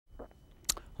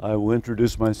I will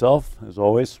introduce myself, as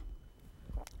always.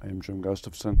 I am Jim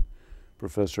Gustafson,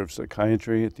 professor of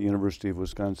psychiatry at the University of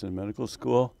Wisconsin Medical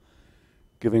School,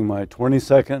 giving my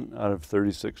 22nd out of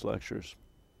 36 lectures.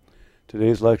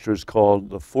 Today's lecture is called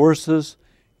The Forces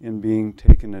in Being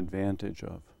Taken Advantage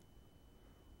of.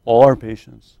 All our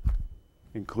patients,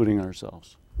 including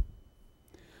ourselves.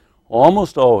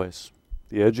 Almost always,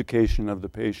 the education of the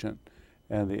patient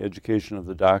and the education of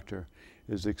the doctor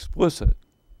is explicit.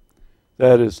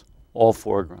 That is all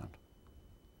foreground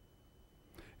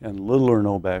and little or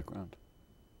no background.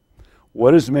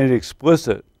 What is made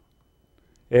explicit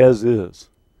as is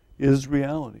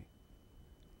reality.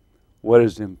 What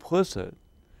is implicit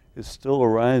is still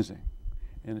arising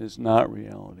and is not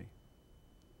reality.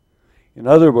 In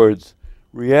other words,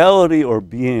 reality or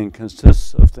being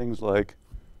consists of things like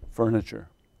furniture.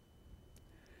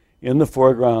 In the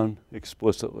foreground,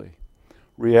 explicitly.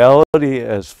 Reality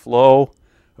as flow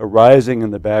arising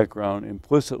in the background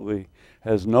implicitly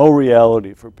has no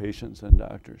reality for patients and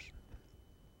doctors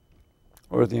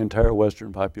or the entire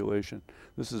Western population.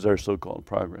 This is our so-called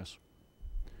progress.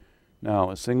 Now,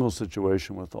 a single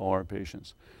situation with all our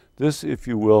patients. This, if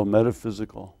you will,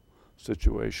 metaphysical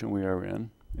situation we are in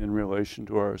relation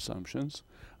to our assumptions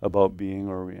about being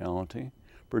or reality,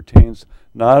 pertains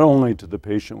not only to the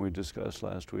patient we discussed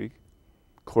last week,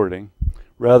 courting,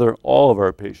 rather all of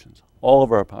our patients, all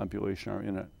of our population are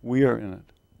in it. We are in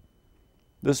it.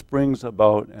 This brings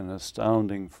about an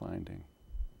astounding finding.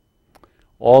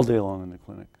 All day long in the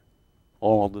clinic,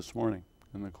 all this morning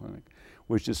in the clinic,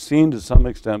 which is seen to some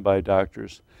extent by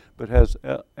doctors, but has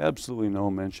absolutely no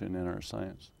mention in our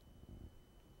science.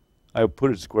 I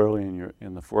put it squarely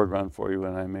in the foreground for you,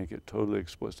 and I make it totally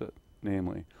explicit.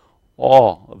 Namely,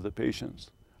 all of the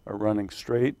patients are running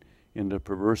straight into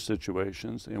perverse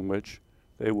situations in which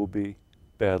they will be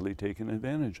badly taken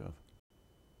advantage of.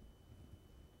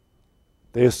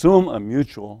 They assume a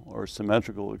mutual or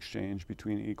symmetrical exchange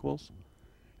between equals,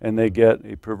 and they get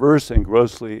a perverse and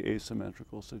grossly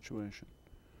asymmetrical situation.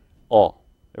 All,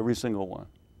 every single one.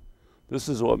 This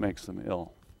is what makes them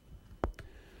ill.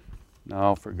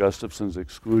 Now for Gustafson's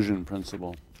exclusion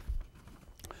principle.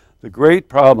 The great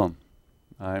problem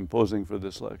I'm posing for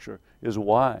this lecture is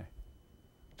why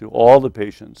do all the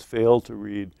patients fail to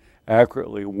read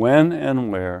accurately when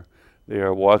and where they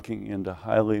are walking into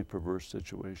highly perverse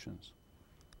situations,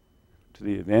 to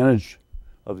the advantage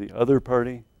of the other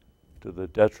party, to the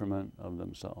detriment of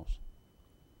themselves.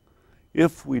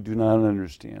 If we do not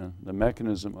understand the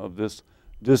mechanism of this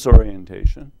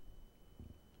disorientation,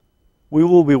 we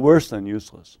will be worse than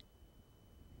useless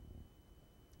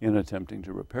in attempting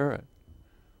to repair it.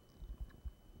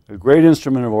 A great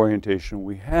instrument of orientation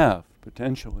we have,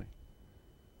 potentially,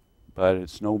 but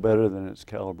it's no better than its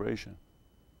calibration.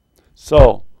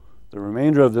 So, the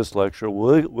remainder of this lecture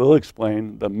will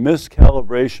explain the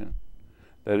miscalibration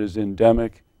that is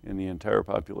endemic in the entire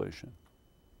population.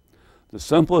 The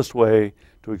simplest way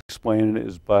to explain it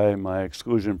is by my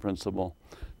exclusion principle.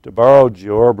 To borrow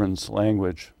Giorbran's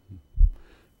language,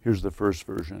 here's the first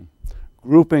version.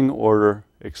 Grouping order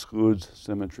excludes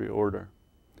symmetry order.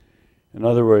 In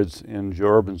other words, in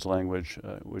Giorbran's language,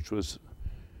 which was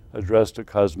addressed to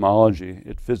cosmology,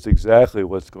 it fits exactly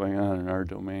what's going on in our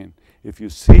domain. If you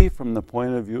see from the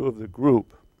point of view of the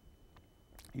group,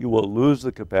 you will lose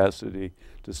the capacity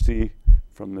to see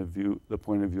from the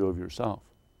point of view of yourself.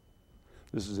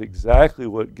 This is exactly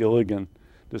what Gilligan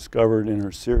discovered in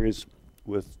her series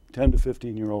with 10 to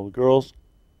 15-year-old girls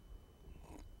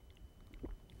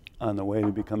on the way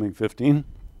to becoming 15.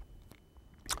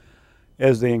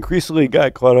 As they increasingly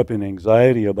got caught up in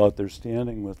anxiety about their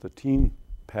standing with the teen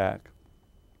pack,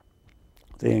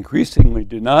 they increasingly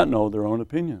did not know their own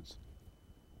opinions.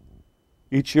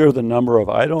 Each year the number of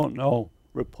 "I don't know"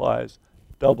 replies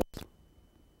doubled.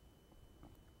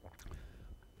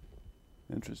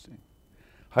 Interesting.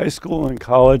 High school and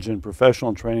college and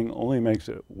professional training only makes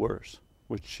it worse,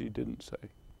 which she didn't say,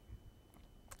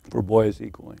 for boys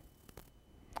equally.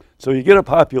 So you get a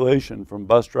population from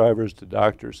bus drivers to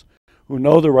doctors who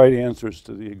know the right answers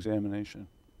to the examination.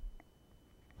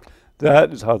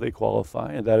 That is how they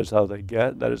qualify, and that is how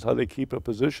they keep a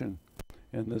position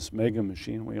in this mega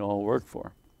machine we all work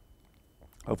for.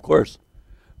 Of course,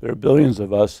 there are billions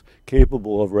of us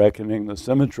capable of reckoning the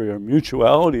symmetry or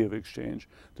mutuality of exchange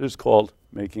that is called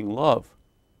making love.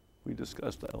 We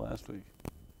discussed that last week.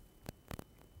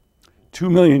 2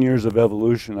 million years of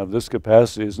evolution of this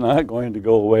capacity is not going to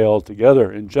go away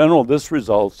altogether. In general, this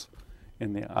results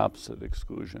in the opposite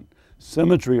exclusion.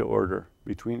 Symmetry order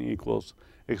between equals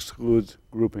excludes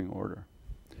grouping order.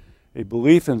 A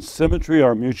belief in symmetry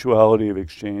or mutuality of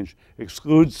exchange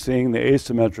excludes seeing the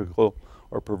asymmetrical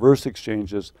or perverse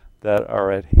exchanges that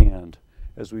are at hand,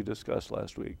 as we discussed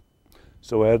last week.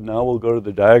 So Ed, now we'll go to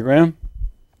the diagram.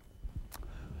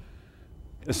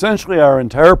 Essentially, our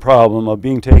entire problem of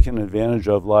being taken advantage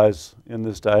of lies in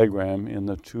this diagram in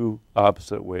the two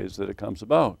opposite ways that it comes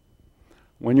about.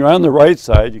 When you're on the right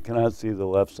side, you cannot see the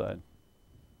left side.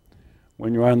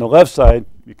 When you're on the left side,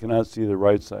 you cannot see the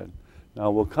right side. Now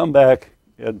we'll come back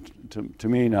to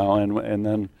me now, and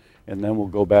then we'll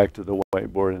go back to the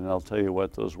whiteboard, and I'll tell you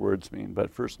what those words mean.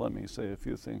 But first, let me say a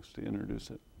few things to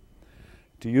introduce it.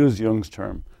 To use Jung's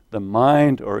term, the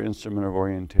mind or instrument of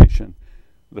orientation,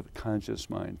 the conscious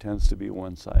mind, tends to be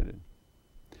one-sided.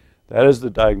 That is the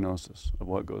diagnosis of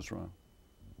what goes wrong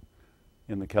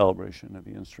in the calibration of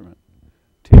the instrument.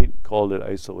 Tate called it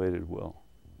isolated will,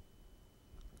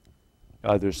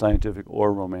 either scientific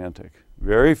or romantic.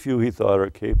 Very few, he thought, are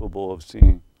capable of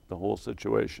seeing the whole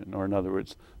situation, or in other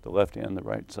words, the left and the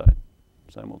right side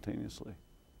simultaneously.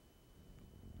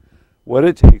 What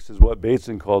it takes is what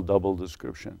Bateson called double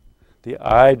description. The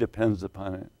eye depends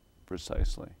upon it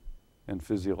precisely and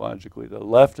physiologically. The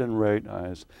left and right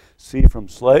eyes see from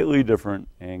slightly different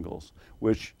angles,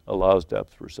 which allows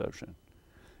depth perception.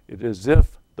 It is as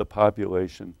if the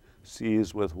population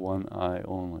sees with one eye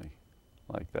only,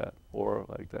 like that, or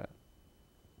like that.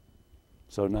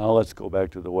 So now let's go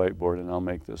back to the whiteboard, and I'll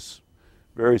make this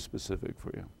very specific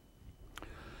for you.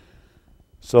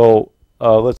 So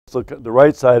let's look at the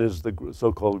right side is the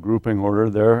so-called grouping order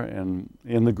there, and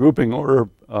in the grouping order,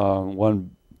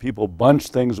 when people bunch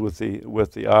things with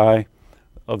the eye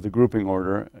of the grouping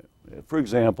order, for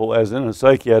example, as in a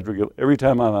psychiatric, every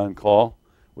time I'm on call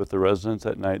with the residents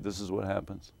at night, this is what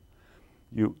happens.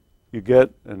 You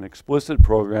get an explicit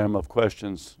program of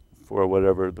questions for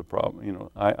whatever the problem. You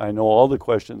know, I know all the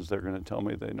questions they're going to tell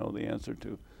me they know the answer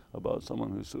to about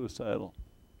someone who's suicidal.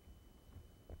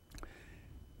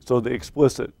 So the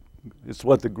explicit, it's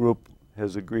what the group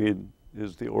has agreed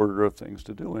is the order of things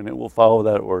to do, and it will follow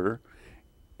that order.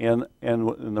 And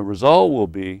the result will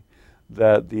be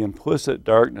that the implicit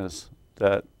darkness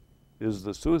that is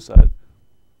the suicide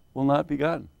will not be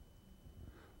gotten.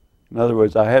 In other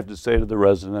words, I have to say to the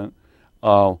resident,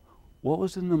 what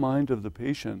was in the mind of the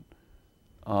patient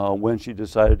when she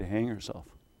decided to hang herself?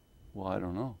 Well, I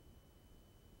don't know.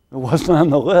 It wasn't on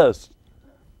the list,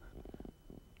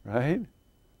 right?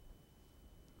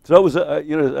 So it was,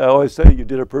 you know, I always say you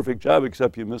did a perfect job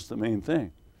except you missed the main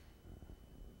thing.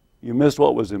 You missed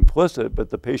what was implicit,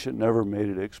 but the patient never made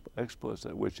it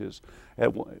explicit, which is,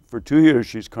 for 2 years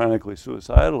she's chronically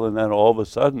suicidal, and then all of a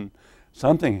sudden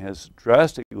something has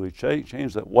drastically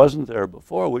changed that wasn't there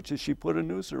before, which is she put a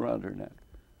noose around her neck.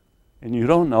 And you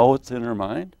don't know what's in her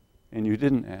mind, and you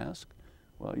didn't ask.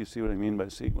 Well, you see what I mean by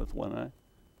seeing with one eye?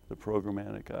 The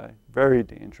programmatic eye. Very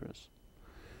dangerous.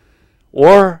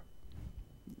 Or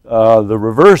the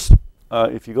reverse,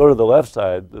 if you go to the left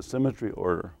side, the symmetry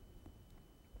order,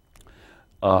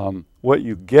 what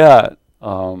you get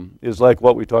is like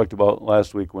what we talked about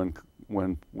last week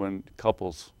when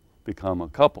couples become a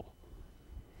couple.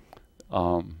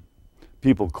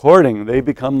 People courting, they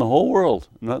become the whole world.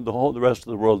 The rest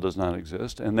of the world does not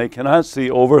exist, and they cannot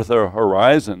see over the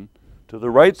horizon to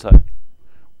the right side,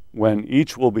 when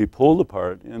each will be pulled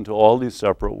apart into all these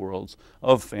separate worlds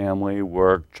of family,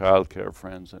 work, childcare,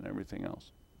 friends, and everything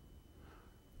else.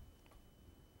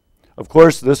 Of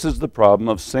course, this is the problem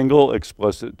of single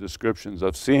explicit descriptions,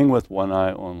 of seeing with one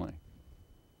eye only.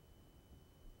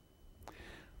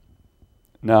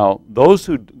 Now,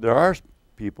 there are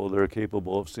people that are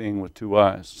capable of seeing with two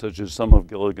eyes, such as some of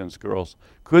Gilligan's girls,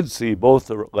 could see both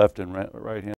the left and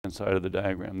right-hand side of the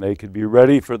diagram. They could be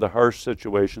ready for the harsh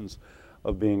situations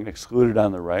of being excluded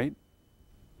on the right,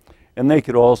 and they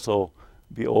could also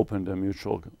be open to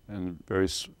mutual and very,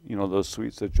 those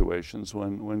sweet situations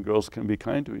when girls can be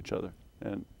kind to each other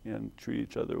and treat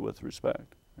each other with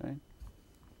respect, right?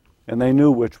 And they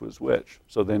knew which was which,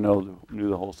 so they knew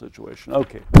the whole situation.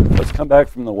 Okay, let's come back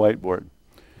from the whiteboard.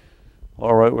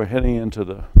 All right, we're heading into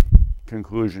the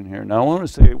conclusion here. Now I want to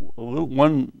say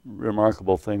one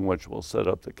remarkable thing which will set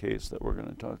up the case that we're going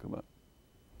to talk about.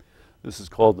 This is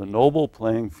called the noble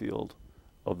playing field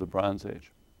of the Bronze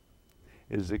Age.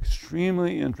 It is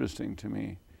extremely interesting to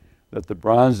me that the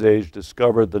Bronze Age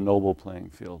discovered the noble playing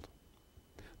field.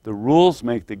 The rules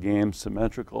make the game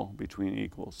symmetrical between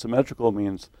equals. Symmetrical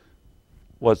means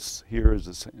what's here is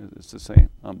the same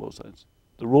on both sides.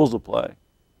 The rules apply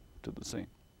to the same.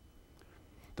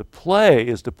 The play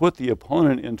is to put the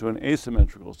opponent into an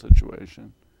asymmetrical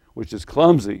situation, which is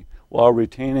clumsy, while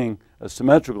retaining a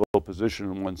symmetrical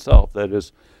position in oneself. That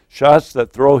is, shots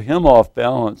that throw him off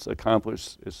balance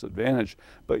accomplish its advantage,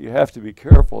 but you have to be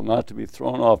careful not to be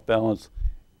thrown off balance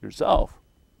yourself.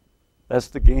 That's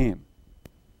the game.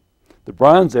 The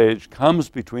Bronze Age comes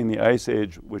between the Ice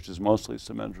Age, which is mostly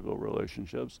symmetrical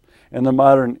relationships, and the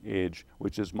Modern Age,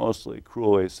 which is mostly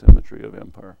cruel asymmetry of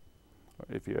empire.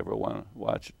 If you ever want to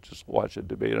watch, just watch a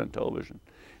debate on television.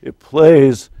 It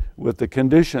plays with the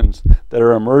conditions that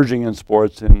are emerging in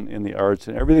sports, in the arts,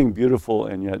 and everything beautiful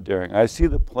and yet daring. I see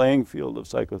the playing field of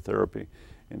psychotherapy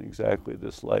in exactly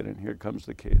this light, and here comes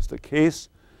the case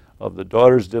of the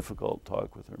daughter's difficult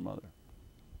talk with her mother.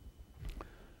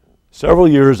 Several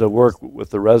years of work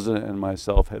with the resident and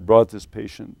myself had brought this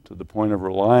patient to the point of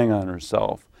relying on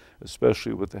herself,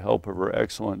 especially with the help of her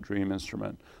excellent dream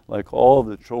instrument. Like all of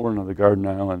the children of the Garden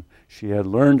Island, she had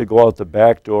learned to go out the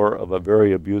back door of a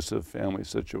very abusive family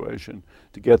situation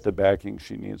to get the backing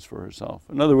she needs for herself.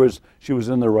 In other words, she was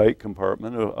in the right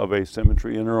compartment of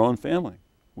asymmetry in her own family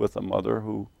with a mother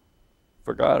who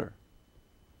forgot her.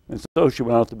 And so she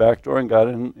went out the back door and got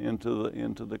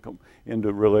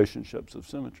into relationships of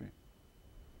symmetry.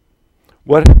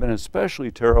 What had been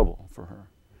especially terrible for her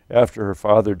after her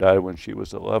father died when she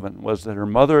was 11 was that her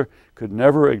mother could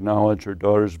never acknowledge her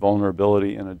daughter's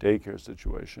vulnerability in a daycare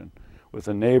situation with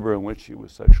a neighbor in which she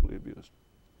was sexually abused.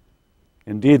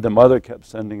 Indeed, the mother kept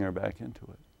sending her back into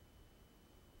it.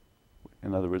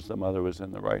 In other words, the mother was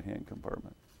in the right-hand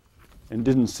compartment and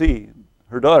didn't see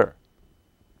her daughter.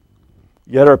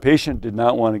 Yet our patient did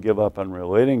not want to give up on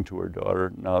relating to her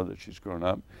daughter now that she's grown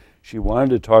up. She wanted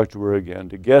to talk to her again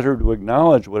to get her to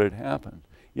acknowledge what had happened.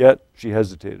 Yet she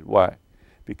hesitated. Why?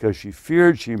 Because she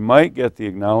feared she might get the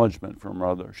acknowledgement from her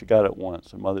mother. She got it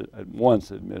once. Her mother at once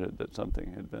admitted that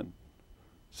something had been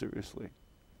seriously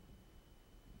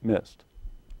missed.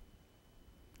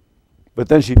 But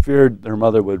then she feared her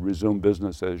mother would resume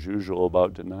business as usual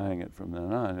about denying it from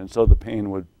then on. And so the pain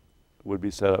would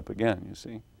be set up again, you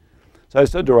see. So I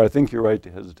said to her, I think you're right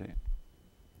to hesitate.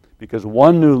 Because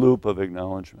one new loop of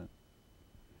acknowledgement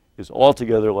is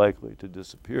altogether likely to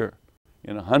disappear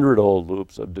in 100 old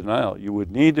loops of denial. You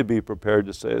would need to be prepared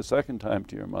to say a second time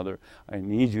to your mother, I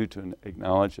need you to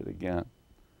acknowledge it again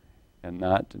and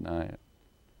not deny it.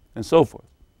 And so forth.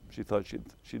 She thought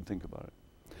she'd think about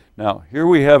it. Now, here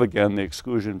we have again the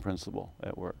exclusion principle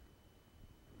at work.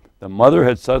 The mother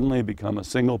had suddenly become a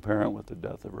single parent with the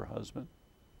death of her husband,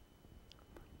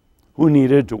 who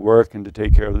needed to work and to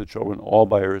take care of the children all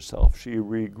by herself. She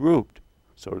regrouped,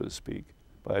 so to speak,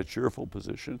 by a cheerful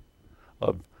position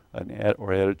of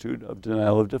or attitude of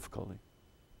denial of difficulty.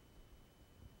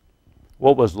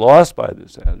 What was lost by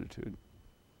this attitude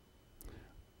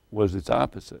was its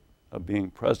opposite of being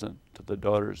present to the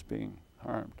daughter's being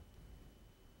harmed.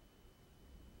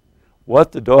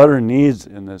 What the daughter needs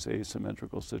in this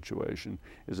asymmetrical situation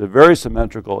is a very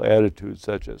symmetrical attitude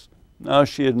such as, now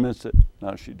she admits it,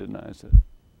 now she denies it.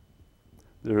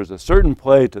 There is a certain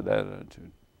play to that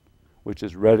attitude, which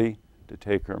is ready to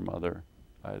take her mother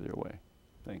either way.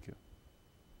 Thank you.